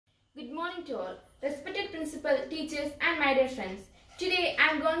Good morning to all, respected principal, teachers and my dear friends. Today I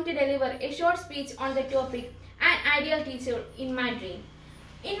am going to deliver a short speech on the topic an ideal teacher in my dream.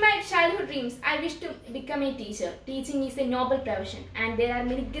 In my childhood dreams, I wish to become a teacher. Teaching is a noble profession and there are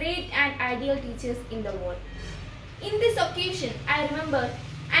many great and ideal teachers in the world. In this occasion, I remember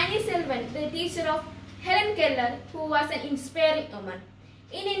Annie Selvan, the teacher of Helen Keller, who was an inspiring woman.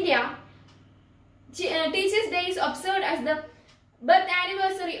 In India, Teachers' Day is observed as the birth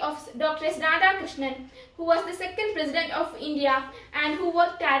anniversary of Dr. S. Radhakrishnan, who was the second president of India and who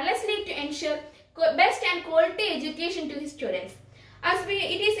worked tirelessly to ensure best and quality education to his students.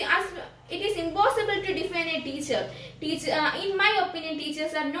 It is impossible to define a teacher. In my opinion,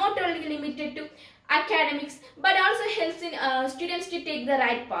 teachers are not only limited to academics but also helps in students to take the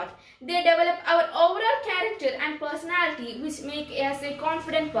right path. They develop our overall character and personality, which make us a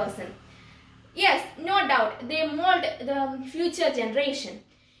confident person. Yes, no doubt, they mold the future generation.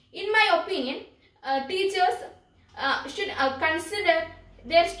 In my opinion, teachers should consider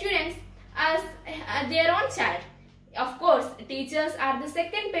their students as their own child. Of course, teachers are the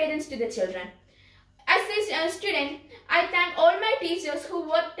second parents to the children. As a student, I thank all my teachers who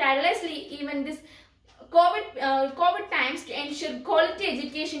work tirelessly even this COVID times to ensure quality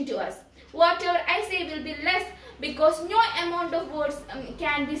education to us. Whatever I say will be less because no amount of words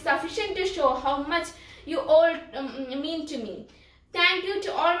can be sufficient to show how much you all mean to me. Thank you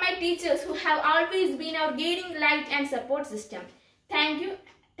to all my teachers who have always been our guiding light and support system. Thank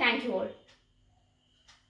you all.